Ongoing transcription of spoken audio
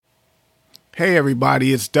Hey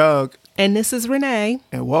everybody, it's Doug. And this is Renee.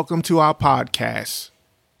 And welcome to our podcast,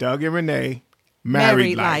 Doug and Renee,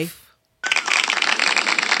 Married Life.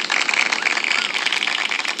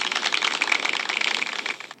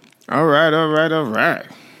 All right.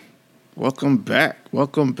 Welcome back.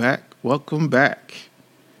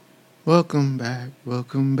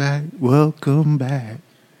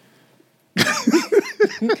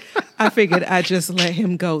 I figured I'd just let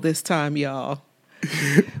him go this time, y'all.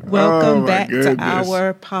 Welcome back to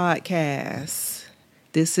our podcast.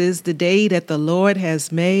 This is the day that the Lord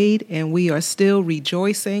has made, and we are still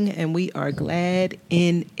rejoicing, and we are glad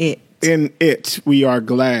in it. In it, we are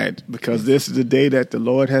glad because this is the day that the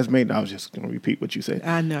Lord has made. I was just going to repeat what you said.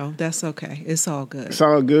 I know. That's okay. It's all good. It's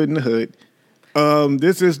all good in the hood.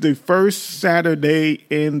 This is the first Saturday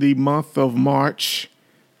in the month of March.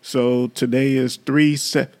 So today is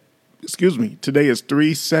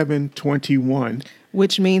 3/7/21.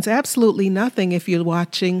 Which means absolutely nothing if you're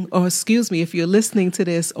watching, or if you're listening to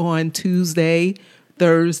this on Tuesday,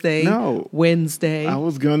 Thursday, Wednesday. I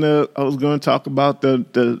was gonna talk about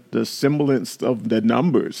the semblance of the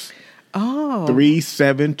numbers. Oh.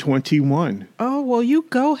 3/7/21. Oh, well, you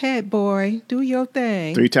go ahead, boy. Do your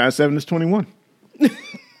thing. 3 times 7 is 21.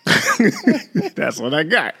 That's what I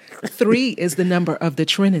got. 3 is the number of the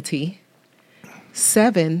Trinity.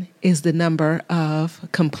 7 is the number of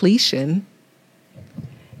completion.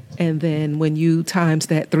 And then when you times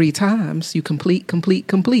that 3 times, you complete.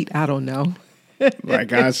 I don't know.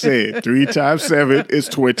 Like I said, 3 times 7 is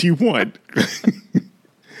 21.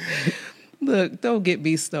 Look, don't get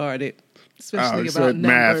me started, especially about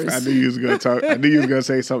numbers. Math. I knew you was going to talk. I knew you was going to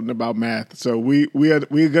say something about math. So we're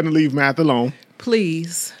going to leave math alone.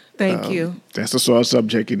 Please, thank you. That's the sore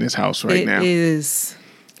subject in this house now.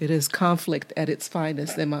 It is conflict at its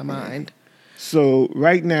finest in my mind. So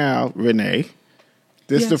right now, Renee,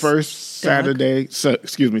 this is the first Sunday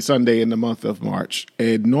in the month of March.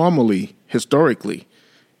 And normally, historically,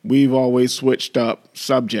 we've always switched up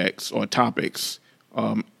subjects or topics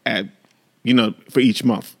for each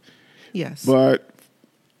month. Yes. But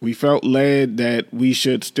we felt led that we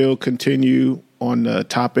should still continue on the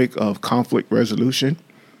topic of conflict resolution.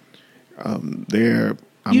 You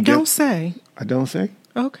don't say. I don't say?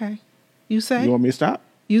 Okay. You say? You want me to stop?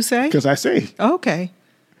 You say? Because I say. Okay.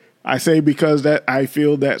 I say because that I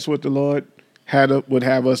feel that's what the Lord would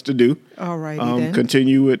have us to do. All right. Then.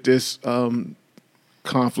 Continue with this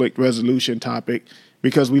conflict resolution topic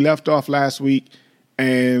because we left off last week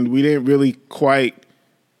and we didn't really quite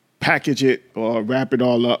package it or wrap it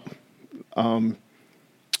all up in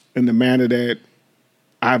the manner that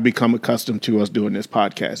I've become accustomed to us doing this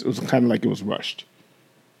podcast. It was kind of like it was rushed.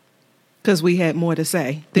 Because we had more to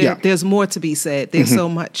say. There's more to be said. There's so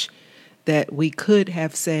much that we could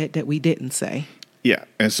have said that we didn't say. Yeah.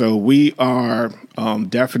 And so we are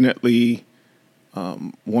definitely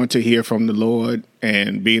want to hear from the Lord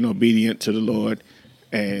and being obedient to the Lord.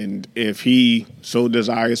 And if he so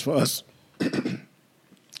desires for us,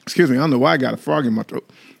 excuse me, I don't know why I got a frog in my throat.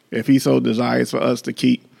 If he so desires for us to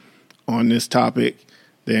keep on this topic,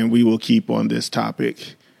 then we will keep on this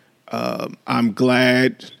topic. I'm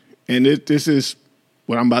glad. And this is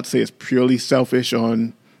what I'm about to say is purely selfish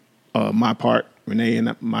on my part, Renee,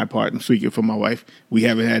 and my part. I'm speaking for my wife. We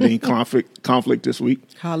haven't had any conflict this week.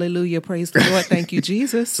 Hallelujah. Praise the Lord. Thank you,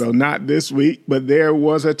 Jesus. So not this week, but there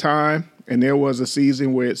was a time and there was a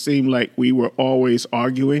season where it seemed like we were always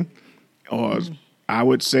arguing, or I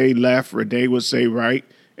would say left, Renee would say right.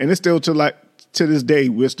 And it's still to this day,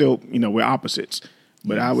 we're still, we're opposites.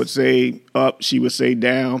 But yes. I would say up, she would say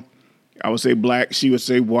down. I would say black, she would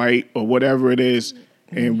say white, or whatever it is,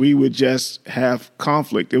 and we would just have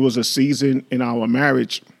conflict. It was a season in our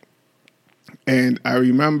marriage, and I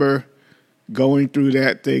remember going through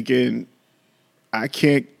that thinking, I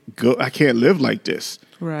can't live like this.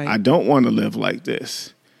 Right. I don't want to live like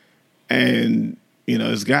this. And,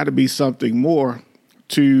 there's got to be something more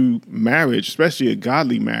to marriage, especially a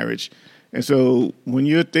godly marriage. And so when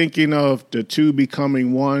you're thinking of the two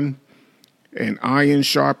becoming one, and iron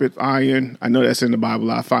sharpeth iron. I know that's in the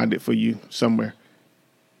Bible. I'll find it for you somewhere.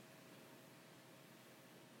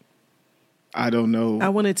 I don't know. I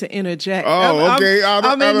wanted to interject. Oh, okay.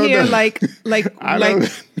 I'm in here like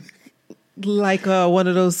one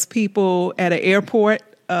of those people at an airport.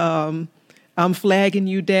 I'm flagging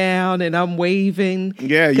you down and I'm waving.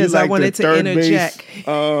 Yeah, because like I wanted to interject.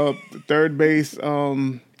 Third base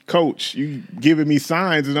coach. You giving me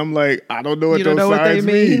signs, and I'm like, I don't know what those signs what they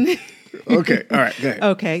mean. Okay, all right, go ahead.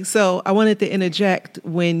 Okay, so I wanted to interject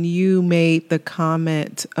when you made the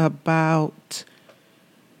comment about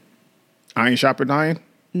iron sharpened iron.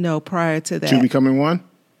 No, prior to that. Two becoming one.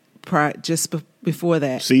 before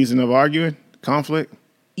that. Season of arguing, conflict.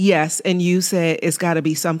 Yes, and you said it's got to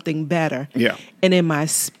be something better. Yeah. And in my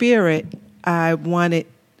spirit, I wanted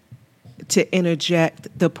to interject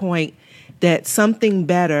the point that something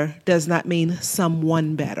better does not mean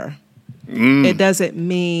someone better. It doesn't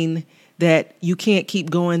mean that you can't keep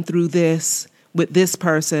going through this with this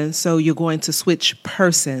person, so you're going to switch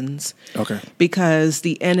persons. Okay. Because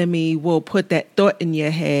the enemy will put that thought in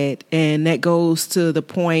your head, and that goes to the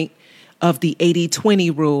point of the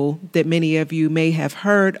 80-20 rule that many of you may have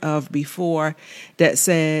heard of before, that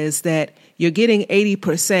says that you're getting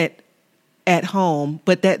 80% at home,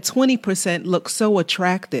 but that 20% looks so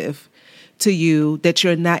attractive to you that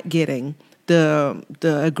you're not getting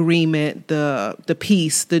the agreement, the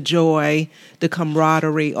peace, the joy, the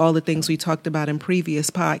camaraderie, all the things we talked about in previous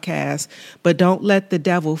podcasts. But don't let the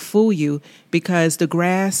devil fool you, because the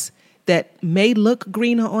grass that may look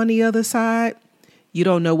greener on the other side, you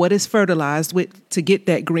don't know what it's fertilized with to get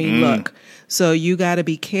that green look. So you got to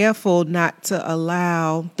be careful not to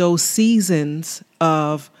allow those seasons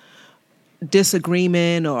of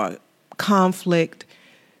disagreement or conflict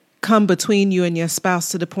come between you and your spouse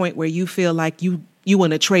to the point where you feel like you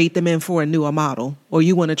want to trade them in for a newer model, or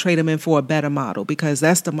you want to trade them in for a better model, because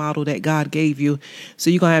that's the model that God gave you.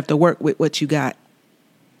 So you're going to have to work with what you got.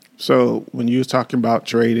 So when you was talking about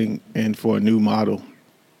trading in for a new model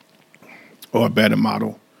or a better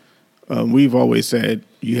model, we've always said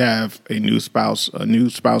you have a new spouse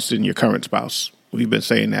in your current spouse. We've been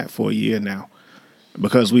saying that for a year now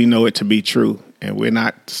because we know it to be true. And we're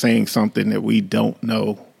not saying something that we don't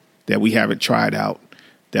know, that we haven't tried out,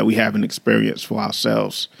 that we haven't experienced for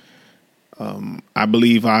ourselves. I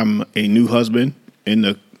believe I'm a new husband in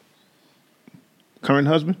the current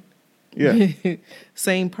husband. Yeah.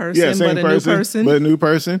 Same person, but a new person. But a new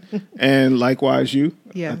person. And likewise you.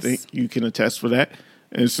 Yes. I think you can attest for that.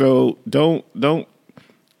 And so don't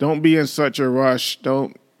be in such a rush.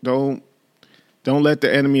 Don't let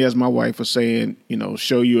the enemy, as my wife was saying,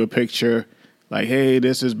 show you a picture like, hey,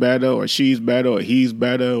 this is better, or she's better, or he's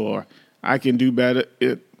better, or I can do better.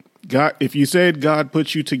 If you said God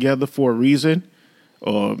put you together for a reason,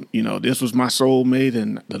 or, this was my soulmate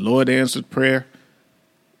and the Lord answered prayer,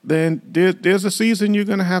 then there's a season you're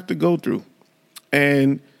going to have to go through.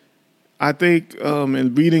 And I think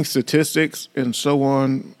in reading statistics and so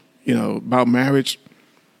on, about marriage,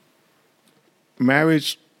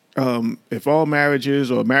 if all marriages,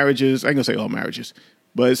 I ain't going to say all marriages,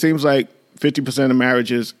 but it seems like 50% of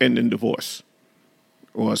marriages end in divorce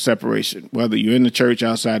or separation, whether you're in the church,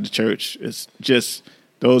 outside the church. It's just,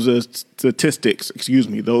 those are statistics,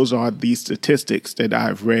 those are the statistics that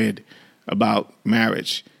I've read about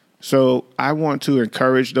marriage. So I want to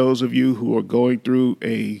encourage those of you who are going through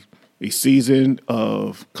a season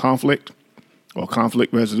of conflict or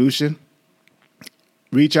conflict resolution.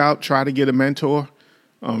 Reach out, try to get a mentor.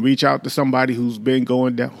 Reach out to somebody who's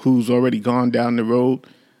already gone down the road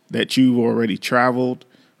that you've already traveled,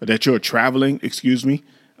 or that you're traveling,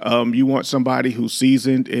 You want somebody who's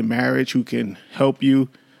seasoned in marriage, who can help you,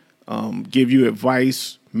 give you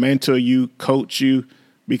advice, mentor you, coach you,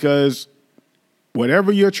 because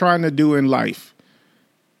whatever you're trying to do in life,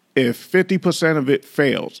 if 50% of it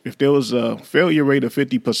fails, if there was a failure rate of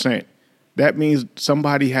 50%, that means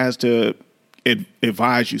somebody has to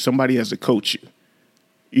advise you. Somebody has to coach you.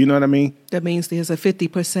 You know what I mean? That means there's a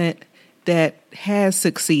 50% that has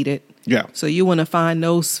succeeded. Yeah. So you want to find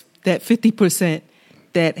that 50%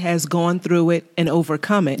 that has gone through it and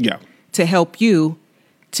overcome it. Yeah. To help you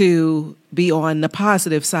to be on the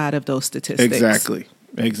positive side of those statistics. Exactly.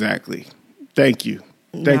 Thank you.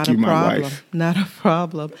 Thank you, my wife. Not a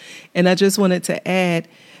problem. And I just wanted to add,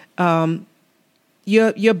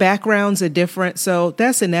 your backgrounds are different, so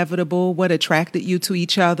that's inevitable. What attracted you to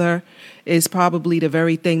each other is probably the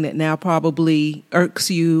very thing that now probably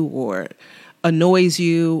irks you or annoys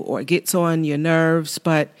you or gets on your nerves.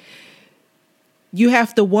 But you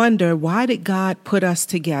have to wonder, why did God put us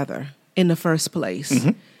together in the first place?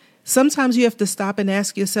 Mm-hmm. Sometimes you have to stop and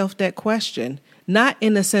ask yourself that question. Not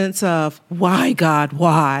in the sense of, why, God,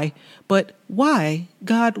 why? But why,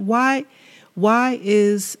 God, why? Why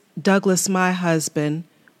is Douglas my husband?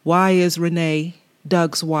 Why is Renee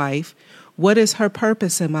Doug's wife? What is her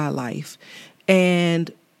purpose in my life?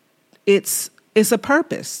 And it's a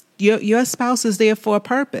purpose. Your spouse is there for a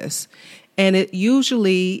purpose. And it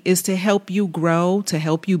usually is to help you grow, to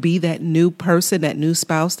help you be that new person, that new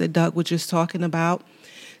spouse that Doug was just talking about,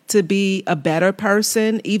 to be a better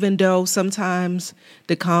person, even though sometimes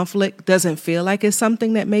the conflict doesn't feel like it's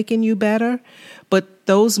something that making you better. But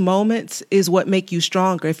those moments is what make you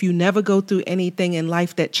stronger. If you never go through anything in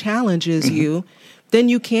life that challenges you, then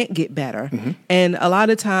you can't get better. And a lot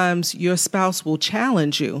of times your spouse will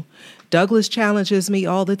challenge you. Douglas challenges me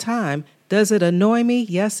all the time. Does it annoy me?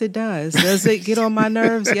 Yes, it does. Does it get on my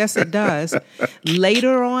nerves? Yes, it does.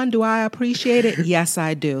 Later on, do I appreciate it? Yes,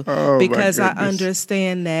 I do. Because I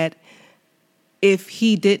understand that if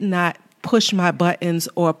he did not push my buttons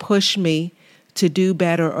or push me to do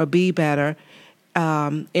better or be better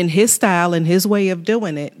in his style and his way of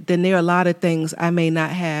doing it, then there are a lot of things I may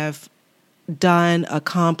not have done,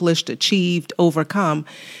 accomplished, achieved, overcome.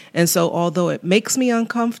 And so although it makes me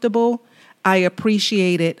uncomfortable, I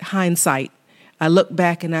appreciate it. Hindsight. I look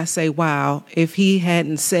back and I say, wow, if he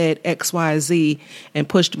hadn't said X, Y, Z and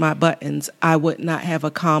pushed my buttons, I would not have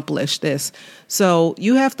accomplished this. So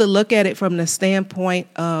you have to look at it from the standpoint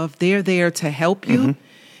of they're there to help you,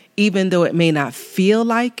 even though it may not feel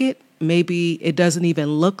like it. Maybe it doesn't even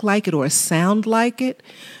look like it or sound like it,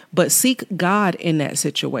 but seek God in that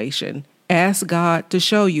situation. Ask God to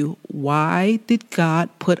show you, why did God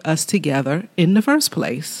put us together in the first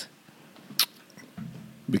place?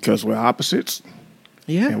 Because we're opposites.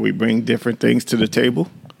 Yeah. And we bring different things to the table.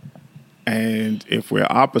 And if we're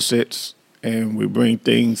opposites and we bring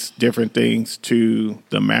different things to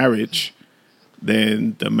the marriage,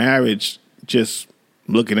 then the marriage, just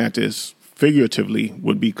looking at this figuratively,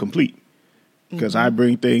 would be complete. Because I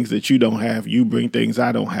bring things that you don't have, you bring things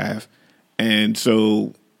I don't have. And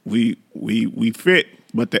so we fit,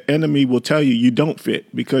 but the enemy will tell you don't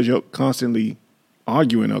fit because you're constantly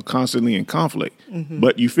arguing or constantly in conflict.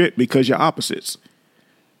 But you fit because you're opposites.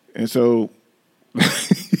 And so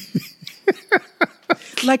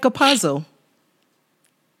like a puzzle.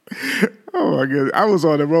 Oh my goodness. I was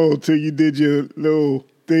on the road till you did your little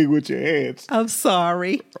thing with your hands. I'm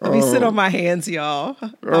sorry. Let me sit on my hands, y'all.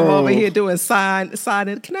 I'm over here doing signing.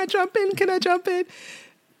 Can I jump in? Can I jump in?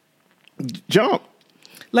 Jump.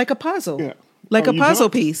 Like a puzzle. Yeah. Like a puzzle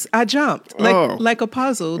jumped? piece. I jumped. Like a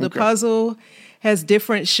puzzle. The puzzle has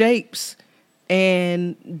different shapes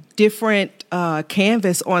and different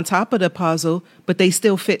canvas on top of the puzzle, but they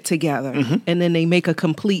still fit together. And then they make a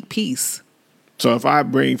complete piece. So if I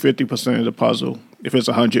bring 50% of the puzzle, if it's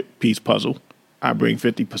a 100-piece puzzle, I bring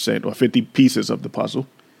 50% or 50 pieces of the puzzle.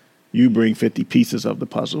 You bring 50 pieces of the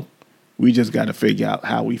puzzle. We just got to figure out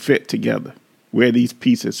how we fit together, where these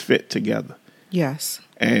pieces fit together. Yes.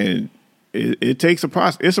 And it takes a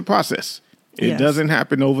process. It's a process. It doesn't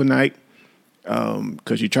happen overnight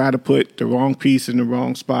because you try to put the wrong piece in the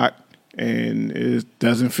wrong spot and it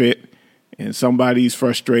doesn't fit and somebody's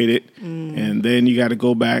frustrated. And then you got to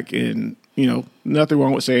go back and, nothing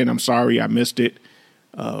wrong with saying, I'm sorry, I missed it.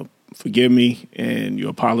 Forgive me. And you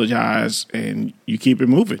apologize and you keep it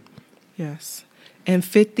moving. Yes. And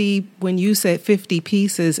 50, when you said 50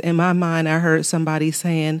 pieces, in my mind, I heard somebody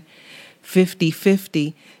saying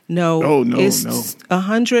 50-50. No, it's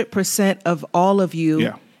 100% of all of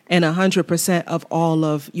you and 100% of all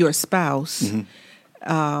of your spouse.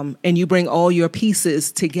 And you bring all your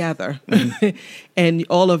pieces together and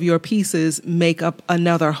all of your pieces make up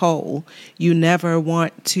another whole. You never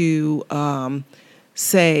want to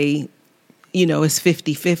say, it's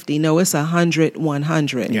 50-50. No, it's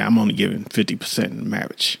 100-100. Yeah, I'm only giving 50% in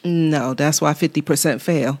marriage. No, that's why 50%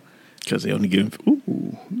 fail. Because they only give,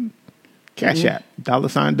 Cash App,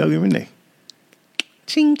 $ Doug and Renee.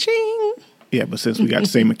 Ching, ching. Yeah, but since we got the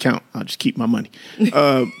same account, I'll just keep my money.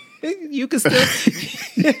 You can still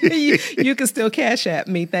you can still Cash App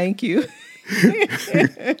me. Thank you.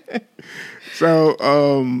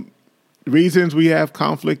 So, reasons we have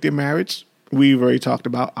conflict in marriage. We've already talked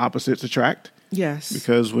about opposites attract. Yes.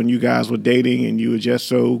 Because when you guys were dating and you were just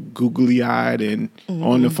so googly-eyed and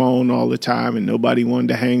on the phone all the time and nobody wanted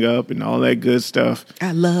to hang up and all that good stuff.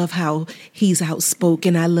 I love how he's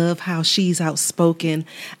outspoken. I love how she's outspoken.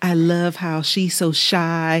 I love how she's so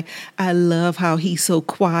shy. I love how he's so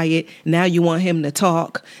quiet. Now you want him to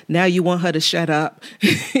talk. Now you want her to shut up.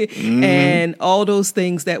 And all those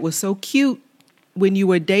things that were so cute when you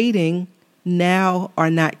were dating now are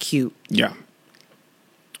not cute. Yeah.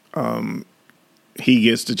 He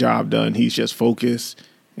gets the job done. He's just focused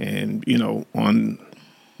and, on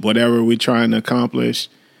whatever we're trying to accomplish.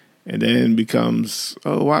 And then becomes,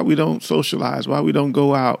 why we don't socialize, why we don't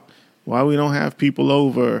go out, why we don't have people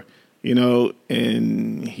over,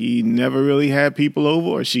 and he never really had people over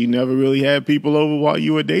or she never really had people over while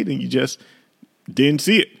you were dating. You just didn't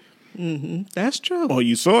see it. That's true. Or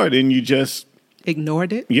you saw it and you just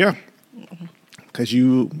ignored it. Yeah. Because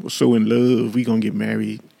you were so in love, we going to get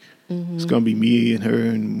married. It's going to be me and her,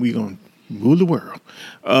 and we're going to rule the world.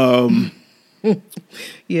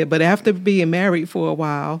 Yeah, but after being married for a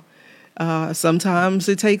while, sometimes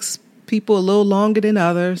it takes people a little longer than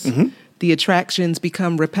others the attractions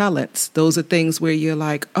become repellents. Those are things where you're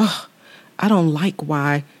like, oh, I don't like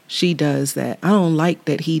why she does that. I don't like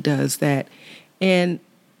that he does that. And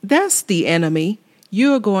that's the enemy.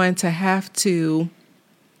 You're going to have to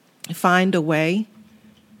find a way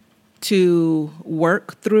to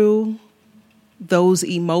work through those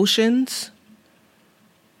emotions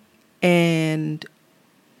and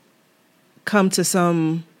come to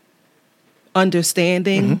some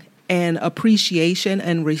understanding and appreciation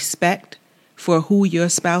and respect for who your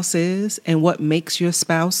spouse is and what makes your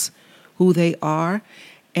spouse who they are.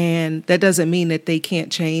 And that doesn't mean that they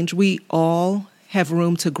can't change. We all have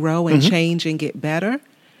room to grow and change and get better.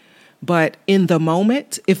 But in the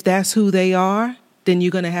moment, if that's who they are, then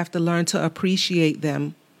you're going to have to learn to appreciate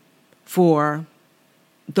them for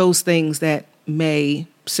those things that may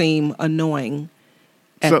seem annoying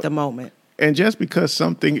at the moment. And just because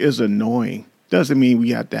something is annoying doesn't mean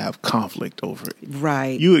we have to have conflict over it.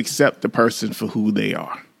 Right. You accept the person for who they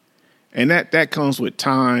are. And that comes with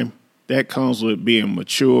time. That comes with being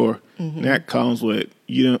mature. That comes with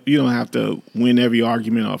you don't have to win every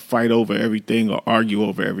argument or fight over everything or argue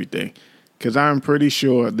over everything. Because I'm pretty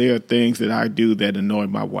sure there are things that I do that annoy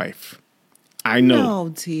my wife. I know. No,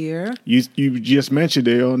 dear. You just mentioned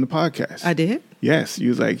it on the podcast. I did? Yes. You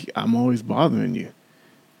was like, I'm always bothering you.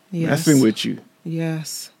 Yes. Messing with you.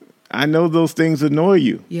 Yes. I know those things annoy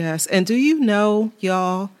you. Yes. And do you know,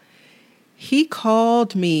 y'all, he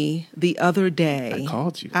called me the other day. I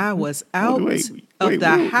called you. I was out of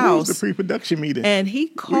the house. Where was the pre-production meeting? And he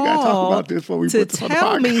called we gotta talk about this before we to put this on the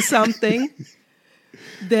tell podcast. me something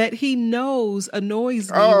that he knows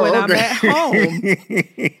annoys me when I'm at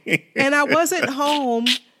home. And I wasn't home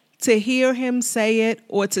to hear him say it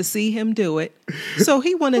or to see him do it. So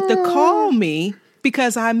he wanted to call me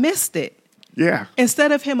because I missed it. Yeah.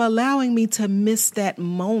 Instead of him allowing me to miss that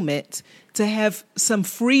moment, to have some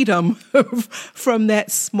freedom from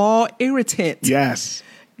that small irritant. Yes.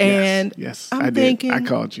 And yes, I'm thinking, I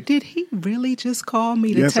called you. Did he really just call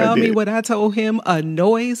me to Yes, tell I me did. what I told him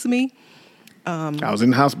annoys me? I was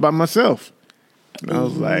in the house by myself. And I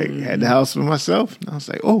was like, had the house for myself. And I was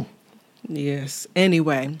like, oh. Yes.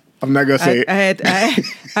 Anyway, I'm not gonna say it.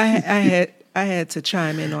 I had to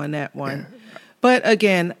chime in on that one. Yeah. But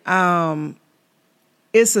again,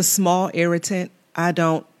 it's a small irritant. I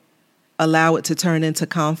don't allow it to turn into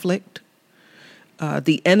conflict.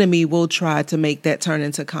 The enemy will try to make that turn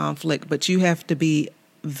into conflict, but you have to be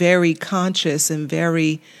very conscious and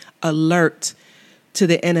very alert to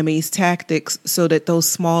the enemy's tactics so that those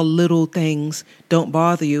small little things don't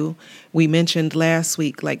bother you. We mentioned last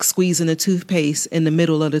week, like squeezing a toothpaste in the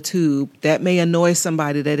middle of the tube. That may annoy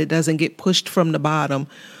somebody that it doesn't get pushed from the bottom.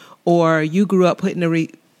 Or you grew up putting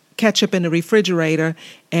ketchup in the refrigerator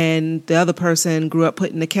and the other person grew up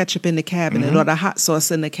putting the ketchup in the cabinet or the hot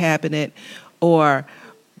sauce in the cabinet or,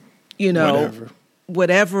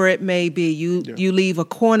 whatever it may be. You leave a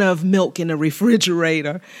corner of milk in the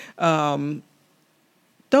refrigerator.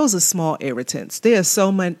 Those are small irritants. There are so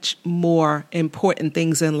much more important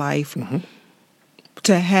things in life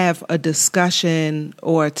to have a discussion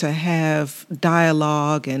or to have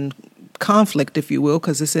dialogue and conflict, if you will,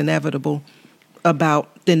 because it's inevitable,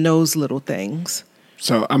 about than those little things.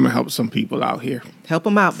 So I'm gonna help some people out here. Help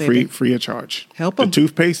them out, baby. Free of charge. Help them. The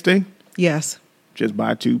toothpaste thing. Yes. Just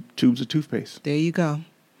buy tubes of toothpaste. There you go.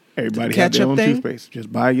 Everybody have their own toothpaste.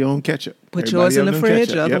 Just buy your own ketchup. Put yours in the fridge.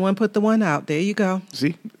 The other one, put the one out. There you go.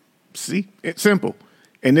 See, it's simple.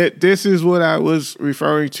 And this is what I was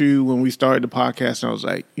referring to when we started the podcast. And I was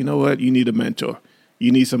like, you know what? You need a mentor.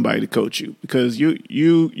 You need somebody to coach you because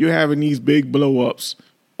you're having these big blow ups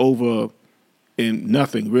over in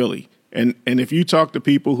nothing really. And if you talk to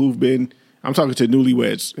people I'm talking to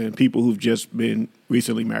newlyweds and people who've just been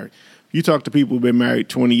recently married. You talk to people who've been married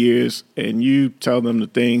 20 years and you tell them the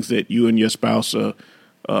things that you and your spouse are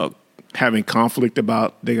having conflict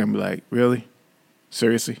about, they're going to be like, really?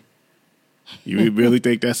 Seriously? You really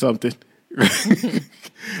think that's something?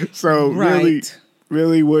 So right.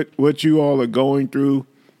 really what you all are going through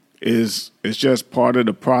is just part of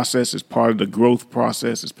the process. It's part of the growth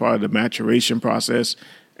process. It's part of the maturation process.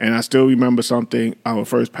 And I still remember something our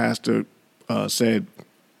first pastor said,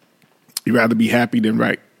 you'd rather be happy than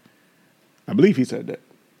right. I believe he said that.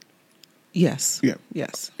 Yes. Yeah.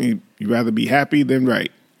 Yes. You'd rather be happy than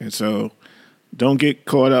right. And so don't get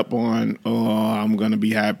caught up on, I'm going to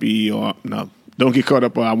be happy, or no. Don't get caught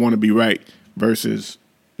up on I want to be right versus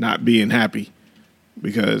not being happy,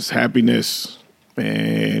 because happiness,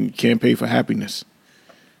 man, can't pay for happiness.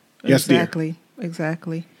 Yes, exactly. Dear.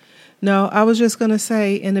 Exactly. No, I was just going to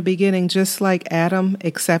say in the beginning, just like Adam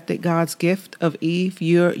accepted God's gift of Eve,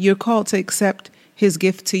 you're called to accept his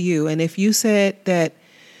gift to you. And if you said that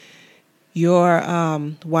your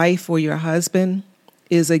wife or your husband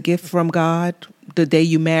is a gift from God the day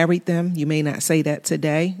you married them, you may not say that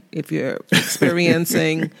today. If you're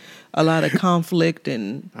experiencing a lot of conflict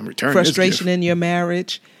and frustration in your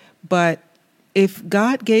marriage. But if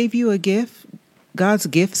God gave you a gift, God's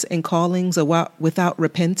gifts and callings are without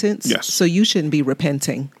repentance. Yes. So you shouldn't be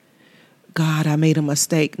repenting. God, I made a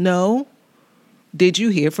mistake. No. Did you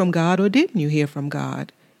hear from God or didn't you hear from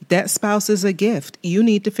God? That spouse is a gift. You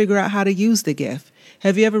need to figure out how to use the gift.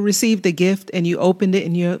 Have you ever received a gift and you opened it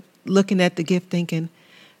and you're looking at the gift thinking,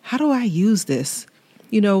 how do I use this?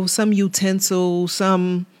 You know, some utensil,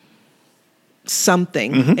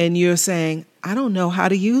 something, and you're saying, I don't know how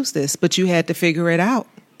to use this, but you had to figure it out.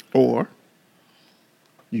 Or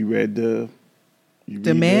you read the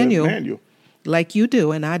manual like you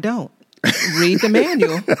do, and I don't. Read the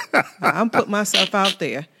manual. I'm putting myself out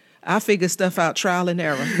there. I figure stuff out trial and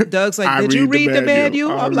error. Doug's like, did you read the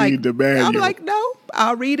manual? I'm like, no,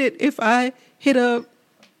 I'll read it if I hit a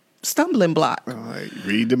stumbling block. All right,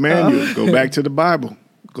 read the manual. Go back to the Bible.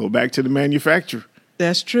 Go back to the manufacturer.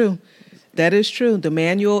 That's true. That is true. The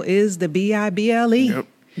manual is the Bible. Yep.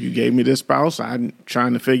 You gave me this spouse. I'm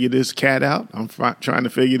trying to figure this cat out. I'm trying to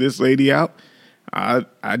figure this lady out. I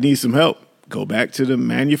need some help. Go back to the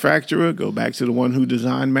manufacturer. Go back to the one who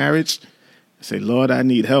designed marriage. Say, Lord, I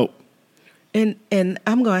need help. And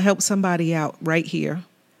I'm going to help somebody out right here.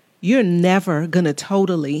 You're never going to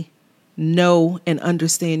totally know and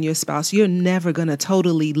understand your spouse. You're never going to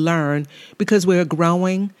totally learn because we're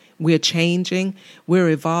growing, we're changing, we're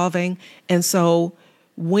evolving. And so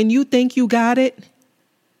when you think you got it,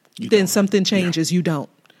 then something changes. Yeah. You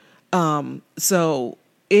don't. So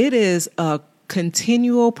it is a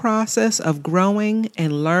continual process of growing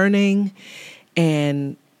and learning,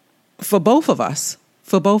 and for both of us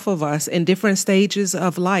in different stages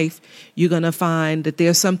of life, you're going to find that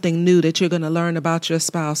there's something new that you're going to learn about your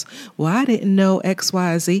spouse. Well, I didn't know X,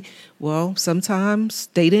 Y, Z. Well, sometimes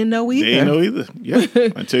they didn't know either. They didn't know either. Yeah.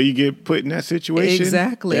 Until you get put in that situation,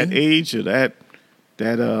 exactly, that age or that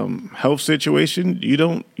health situation, you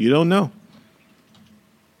don't know.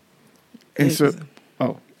 And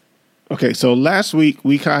okay. So last week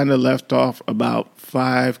we kind of left off about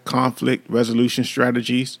 5 conflict resolution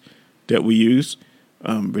strategies that we use.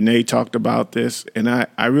 Renee talked about this, and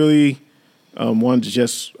I really wanted to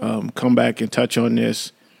just come back and touch on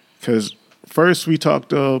this because first we talked,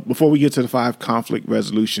 before we get to the 5 conflict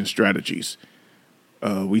resolution strategies,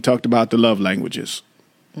 we talked about the love languages.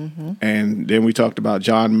 Mm-hmm. And then we talked about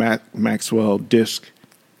John Maxwell DISC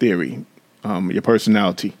theory, your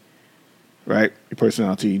personality, right? Your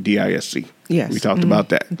personality, DISC. Yes. We talked about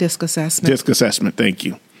that. DISC assessment. DISC assessment, thank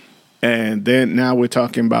you. And then now we're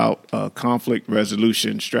talking about conflict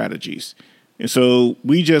resolution strategies. And so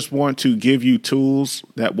we just want to give you tools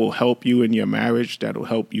that will help you in your marriage, that will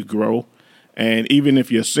help you grow. And even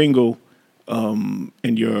if you're single and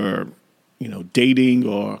you're, dating,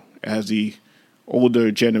 or as the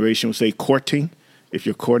older generation would say, courting, if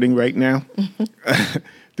you're courting right now,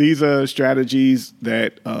 these are strategies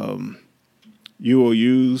that you will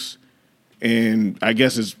use. And I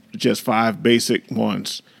guess it's just 5 basic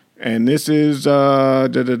ones. And this is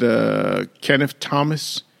Kenneth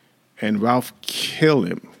Thomas and Ralph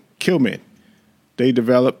Kilman. They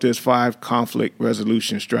developed this 5 conflict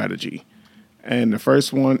resolution strategy. And the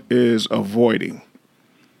first one is avoiding.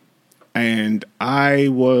 And I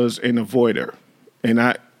was an avoider.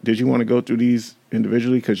 And did you want to go through these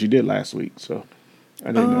individually? Because you did last week, so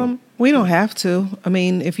I didn't know. We don't have to. I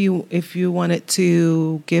mean, if you wanted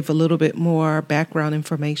to give a little bit more background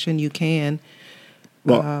information, you can.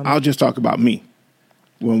 Well, I'll just talk about me.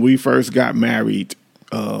 When we first got married,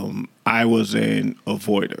 I was an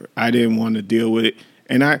avoider. I didn't want to deal with it.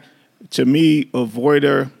 And to me,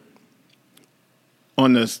 avoider,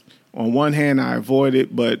 on one hand, I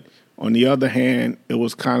avoided, but on the other hand, it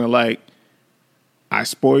was kind of like I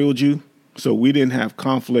spoiled you. So we didn't have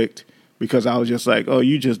conflict because I was just like, oh,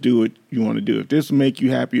 you just do what you want to do. If this will make you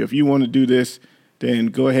happy, if you want to do this, then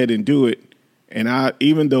go ahead and do it. And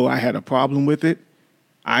even though I had a problem with it,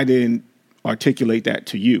 I didn't articulate that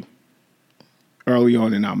to you early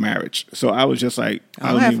on in our marriage. So I was just like,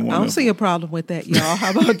 I don't see a problem with that, y'all.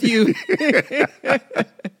 How about you?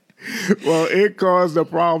 Well, it caused a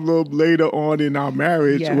problem later on in our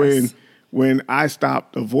marriage. Yes. when I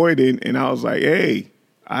stopped avoiding and I was like, hey,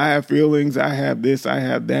 I have feelings, I have this, I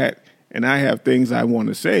have that, and I have things I want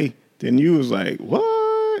to say. Then you was like,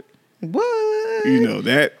 what?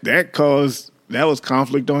 That was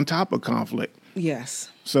conflict on top of conflict. Yes.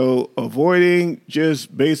 So avoiding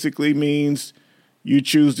just basically means you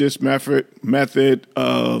choose this method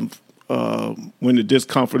of when the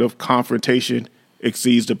discomfort of confrontation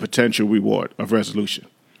exceeds the potential reward of resolution.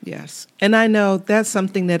 Yes. And I know that's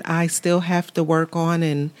something that I still have to work on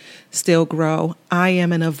and still grow. I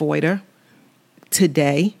am an avoider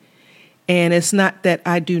today. And it's not that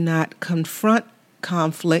I do not confront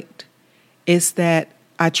conflict. It's that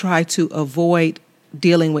I try to avoid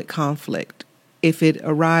dealing with conflict. If it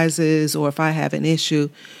arises or if I have an issue,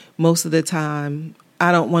 most of the time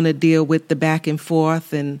I don't want to deal with the back and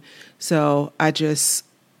forth. And so I just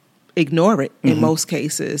ignore it in most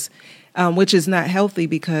cases. Which is not healthy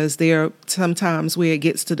because there are some times where it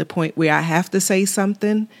gets to the point where I have to say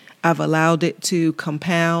something. I've allowed it to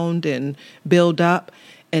compound and build up,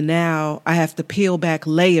 and now I have to peel back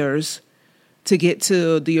layers to get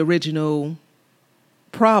to the original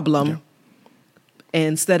problem. Yeah.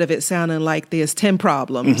 Instead of it sounding like there's 10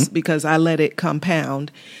 problems because I let it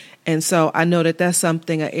compound. And so I know that that's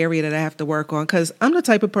something, an area that I have to work on because I'm the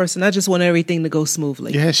type of person, I just want everything to go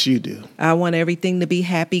smoothly. Yes, you do. I want everything to be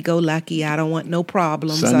happy-go-lucky. I don't want no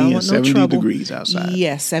problems. Sunny I don't want no 70 trouble. degrees outside.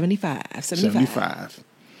 Yes, 75.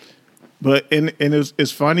 But and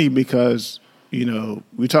it's funny because, you know,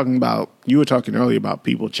 you were talking earlier about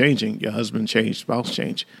people changing, your husband changed, spouse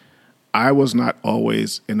change. I was not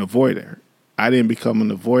always an avoider. I didn't become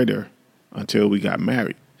an avoider until we got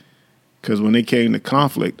married. Because when it came to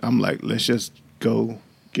conflict, I'm like, let's just go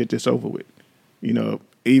get this over with. You know,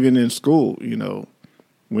 even in school, you know,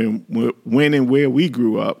 when and where we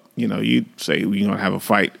grew up, you know, you'd say we're going to have a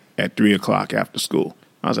fight at 3 o'clock after school.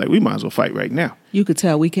 I was like, we might as well fight right now. You could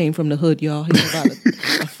tell we came from the hood, y'all. He's about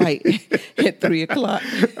a fight at 3 o'clock.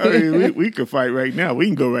 I mean, we could fight right now. We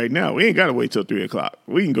can go right now. We ain't got to wait till 3 o'clock.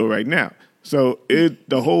 We can go right now. So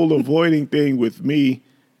the whole avoiding thing with me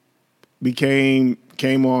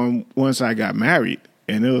came on once I got married,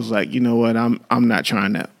 and it was like, you know what, I'm not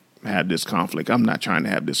trying to have this conflict. I'm not trying to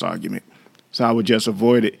have this argument. So I would just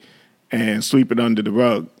avoid it and sweep it under the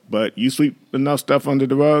rug. But you sweep enough stuff under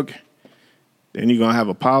the rug, then you're going to have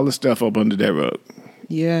a pile of stuff up under that rug.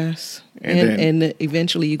 Yes. And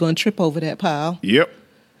eventually you're going to trip over that pile. Yep.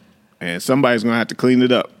 And somebody's going to have to clean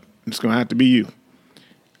it up. It's going to have to be you.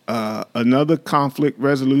 Another conflict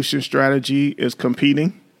resolution strategy is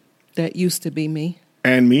competing. That used to be me.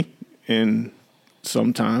 And me, and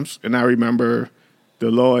sometimes. And I remember the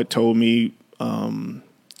Lord told me,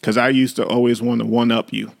 because I used to always want to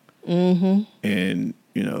one-up you. Mm-hmm. And,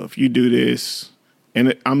 you know, if you do this,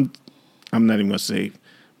 and I'm not even going to say,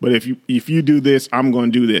 but if you do this, I'm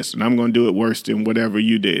going to do this, and I'm going to do it worse than whatever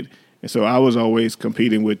you did. And so I was always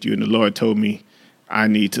competing with you, and the Lord told me I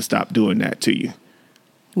need to stop doing that to you.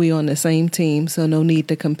 We on the same team, so no need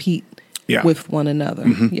to compete with one another.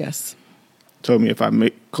 Mm-hmm. Yes. Told me if I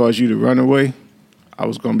cause you to run away, I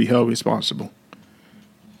was going to be held responsible.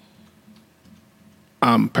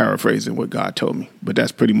 I'm paraphrasing what God told me, but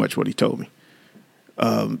that's pretty much what he told me.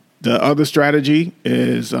 The other strategy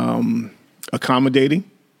is accommodating.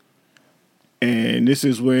 And this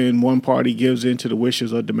is when one party gives in to the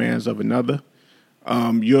wishes or demands of another.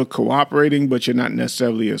 You're cooperating, but you're not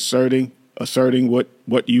necessarily asserting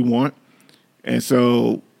what you want. And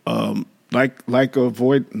so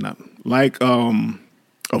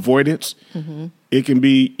avoidance, mm-hmm. It can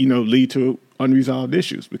be, lead to unresolved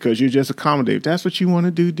issues because you just accommodate. If that's what you want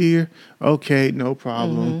to do, dear, okay, no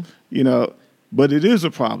problem. Mm-hmm. But it is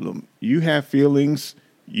a problem. You have feelings.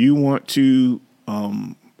 You want to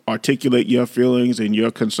articulate your feelings and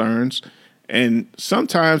your concerns. And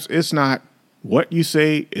sometimes it's not what you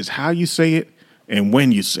say, it's how you say it and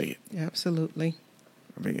when you say it. Absolutely.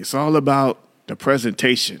 I mean, it's all about the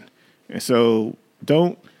presentation. And so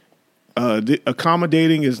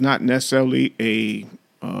accommodating is not necessarily a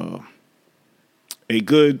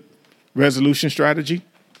good resolution strategy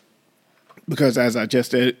because, as I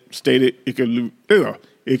just stated,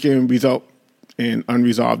 it can result in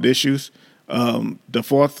unresolved issues. The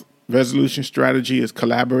fourth resolution strategy is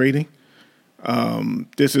collaborating.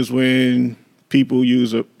 This is when people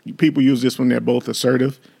use this when they're both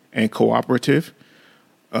assertive and cooperative.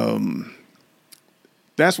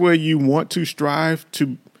 That's where you want to strive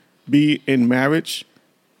to be in marriage.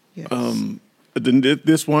 Yes.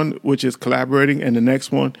 This one, which is collaborating, and the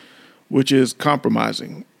next one, which is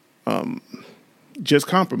compromising. Just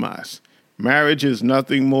compromise. Marriage is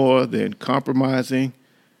nothing more than compromising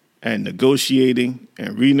and negotiating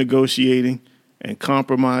and renegotiating and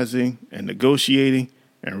compromising and negotiating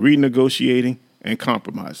and renegotiating and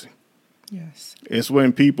compromising. Yes. It's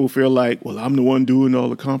when people feel like, well, I'm the one doing all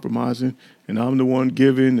the compromising and I'm the one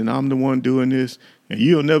giving and I'm the one doing this and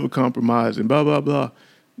you'll never compromise and blah, blah, blah.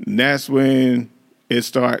 And that's when it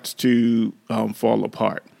starts to fall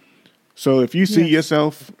apart. So if you see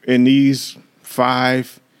yourself in these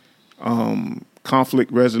 5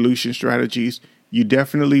 conflict resolution strategies, you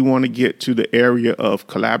definitely want to get to the area of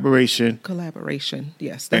collaboration. Collaboration,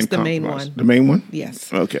 yes. That's the main one. The main one?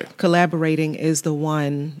 Yes. Okay. Collaborating is the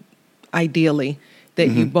one, ideally, that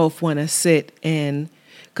you both want to sit in.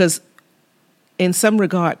 Because in some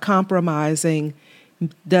regard, compromising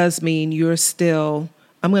does mean you're still,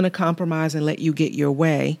 I'm going to compromise and let you get your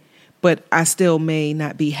way, but I still may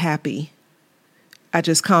not be happy. I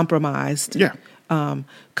just compromised. Yeah.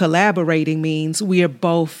 Collaborating means we are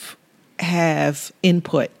both have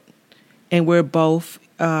input, and we're both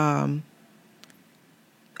playing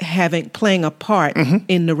a part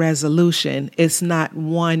in the resolution. It's not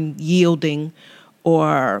one yielding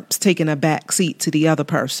or taking a back seat to the other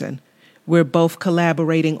person. We're both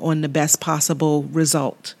collaborating on the best possible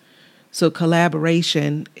result. So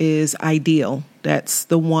collaboration is ideal. That's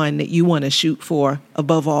the one that you want to shoot for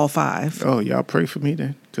above all 5. Oh, y'all pray for me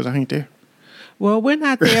then, because I ain't there. Well, we're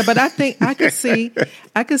not there, but I think I could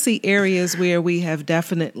see areas where we have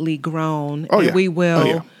definitely grown, and we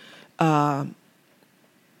will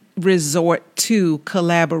resort to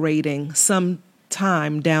collaborating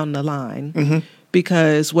sometime down the line,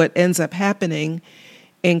 because what ends up happening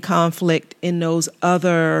in conflict in those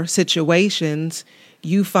other situations,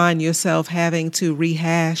 you find yourself having to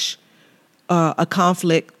rehash a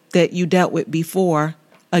conflict that you dealt with before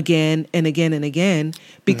again and again and again,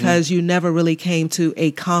 because you never really came to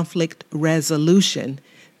a conflict resolution.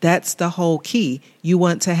 That's the whole key. You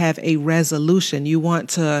want to have a resolution. You want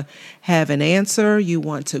to have an answer. You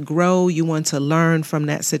want to grow. You want to learn from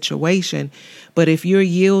that situation. But if you're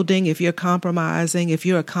yielding, if you're compromising, if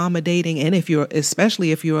you're accommodating, and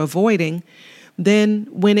especially if you're avoiding, then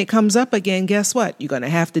when it comes up again, guess what? You're going to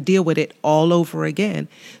have to deal with it all over again.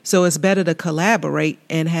 So it's better to collaborate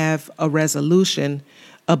and have a resolution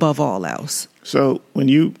above all else. So when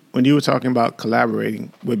you were talking about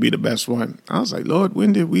collaborating would be the best one, I was like, Lord,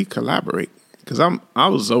 when did we collaborate? Because I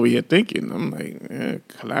was over here thinking, I'm like,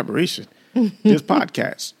 collaboration. This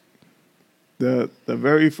podcast, the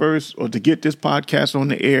very first, or to get this podcast on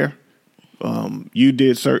the air, you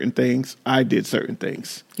did certain things, I did certain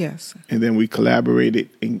things. Yes. And then we collaborated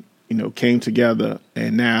and came together,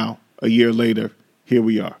 and now a year later, here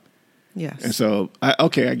we are. Yes. And so, I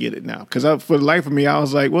get it now. Because for the life of me, I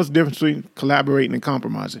was like, what's the difference between collaborating and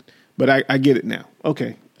compromising? But I get it now.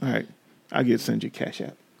 Okay. All right. I get send you cash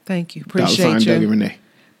out. Thank you. Appreciate you. Doug and Renee.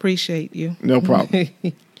 Appreciate you. No problem.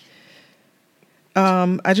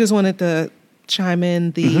 I just wanted to chime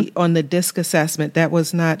in on the DISC assessment. That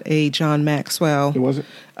was not a John Maxwell It wasn't?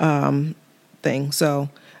 thing. So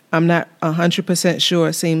I'm not 100% sure.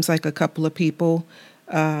 It seems like a couple of people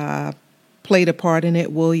played a part in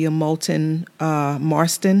it. William Moulton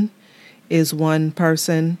Marston is one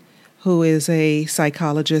person who is a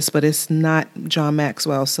psychologist, but it's not John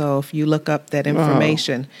Maxwell. So if you look up that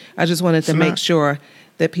information, I just wanted to make sure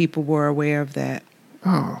that people were aware of that.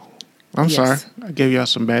 Oh, I'm sorry. I gave y'all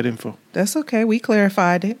some bad info. That's okay. We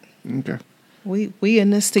clarified it. Okay. We in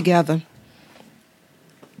this together.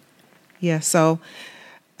 Yeah, so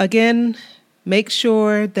again, make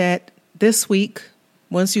sure that this week,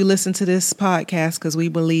 once you listen to this podcast, because we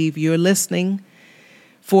believe you're listening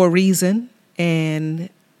for a reason, and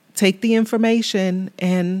take the information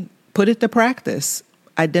and put it to practice.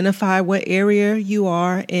 Identify what area you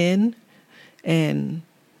are in and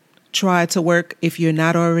try to work, if you're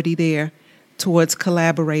not already there, towards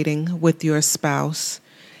collaborating with your spouse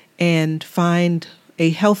and find a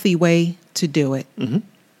healthy way to do it. Mm-hmm.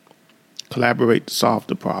 Collaborate to solve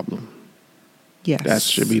the problem. Yes. That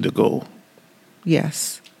should be the goal.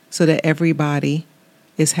 Yes. So that everybody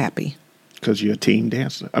is happy. Because you're a team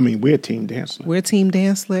dancer. I mean, we're a team dancer. We're a team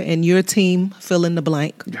dancer, and your team, fill in the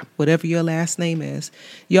blank, whatever your last name is.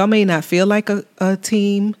 Y'all may not feel like a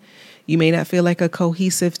team. You may not feel like a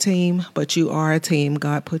cohesive team, but you are a team.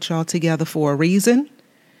 God put y'all together for a reason.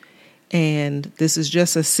 And this is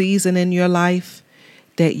just a season in your life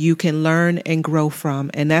that you can learn and grow from.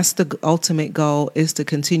 And that's the ultimate goal, is to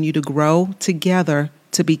continue to grow together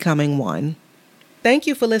to becoming one. Thank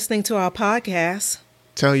you for listening to our podcast.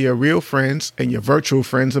 Tell your real friends and your virtual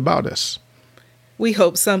friends about us. We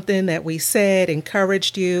hope something that we said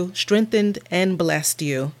encouraged you, strengthened, and blessed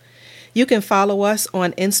you. You can follow us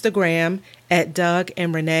on Instagram at Doug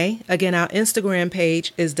and Renee. Again, our Instagram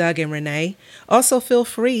page is Doug and Renee. Also, feel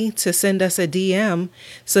free to send us a DM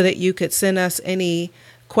so that you could send us any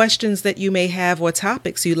questions that you may have or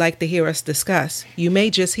topics you'd like to hear us discuss. You may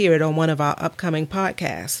just hear it on one of our upcoming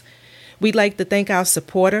podcasts. We'd like to thank our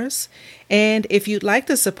supporters. And if you'd like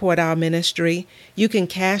to support our ministry, you can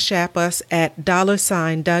Cash App us at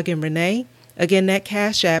 $ Doug and Renee. Again, that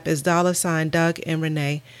Cash App is $ Doug and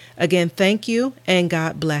Renee. Again, thank you and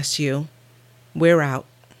God bless you. We're out.